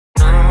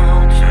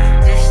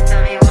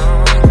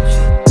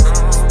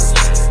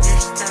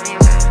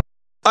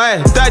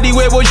Why? Daddy,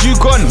 where was you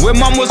gone? When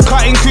mum was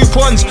cutting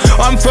coupons.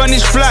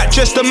 Unfurnished flat,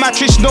 just a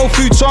mattress, no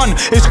futon.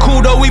 It's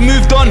cool though, we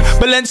moved on.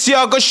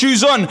 Balenciaga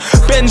shoes on,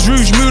 Benz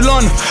Rouge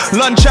Moulin.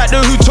 Lunch at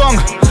the Hutong,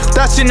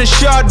 that's in the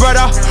Shard,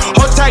 brother.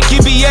 Hot tight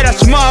Gibby, yeah,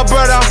 that's my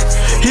brother.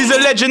 He's a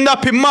legend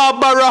up in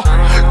Marlborough.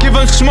 Give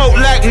him smoke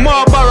like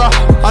Marlborough.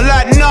 I'm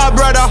like, nah,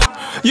 brother,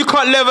 you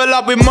can't level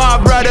up with my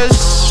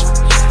brothers.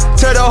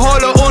 Tell the whole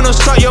of owners,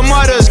 cut your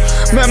mothers.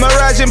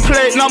 Memorizing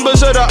plate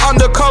numbers of the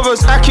undercovers.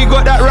 Aki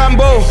got that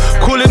Rambo,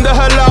 call him the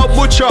halal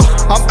butcher.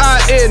 I'm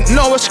out in,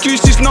 no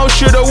excuses, no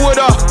shoulda,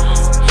 woulda.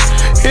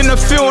 In the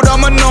field,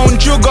 I'm a known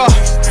jugger.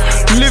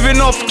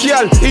 Living off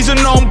gyal, he's a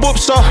known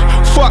boopser.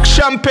 Fuck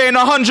champagne,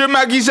 100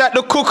 Maggies at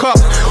the cook-up.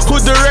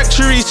 Hood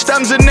directory,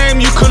 stands a name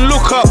you can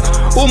look up.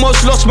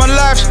 Almost lost my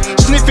life,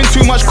 sniffing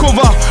too much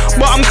cover.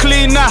 But I'm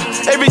clean now,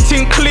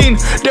 everything clean.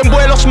 Then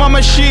boy lost my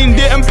machine,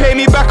 didn't pay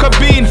me back a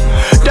bean.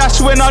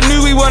 That's when I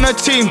knew we won a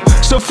team.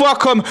 So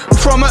fuck 'em,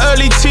 from an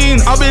early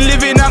teen I've been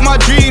living out my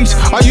dreams.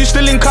 I used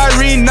to link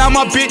Irene, now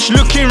my bitch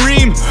looking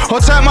ream.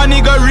 Hot time my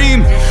nigga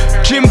ream.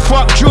 Gym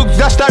fuck jug,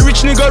 that's that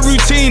rich nigga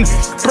routine.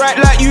 Bright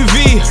like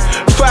UV,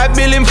 5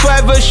 million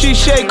fivers, she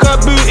shake her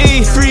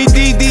booty.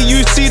 3DD,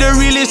 you see the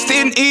realest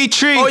in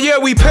E3. Oh yeah,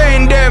 we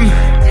paying them.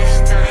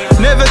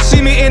 Never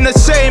see me in the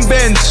same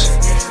Benz,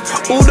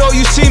 although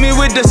you see me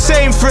with the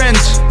same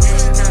friends.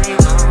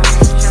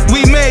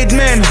 We made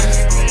men,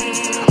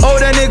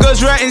 older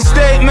niggas writing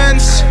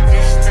statements.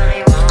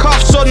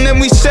 Cuffs on them,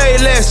 we say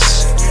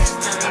less.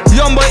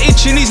 Young boy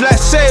itching, he's like,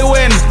 say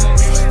when.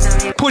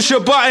 Push a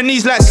button,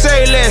 he's like,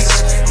 say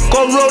less.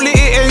 Go roll it,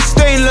 it ain't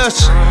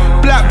stainless.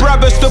 Black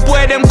Brabbers, the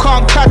boy them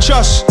can't catch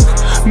us.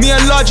 Me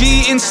and Lodgy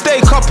eating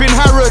steak up in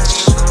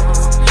Harrods.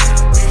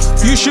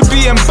 You should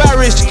be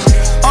embarrassed.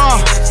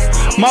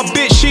 My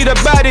bitch, she the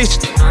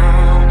baddest.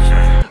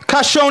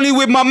 Cash only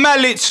with my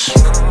mallets.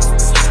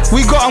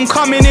 We got 'em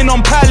coming in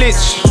on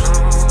pallets.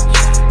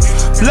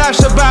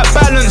 Life's about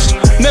balance.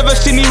 Never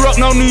see me rock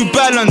no New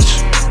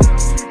Balance.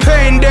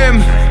 Paying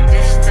them.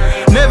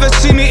 Never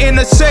see me in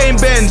the same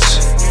Benz,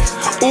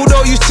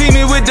 although you see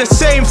me with the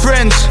same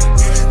friends.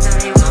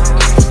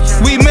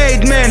 We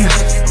made men,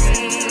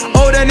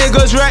 older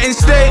niggas writing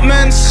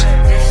statements.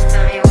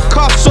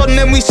 Cuffs on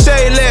them, we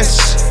say less.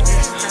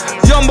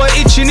 Young boy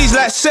itching, he's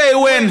like, say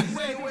when.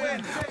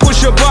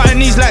 Push a button,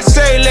 he's like,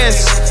 say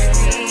less.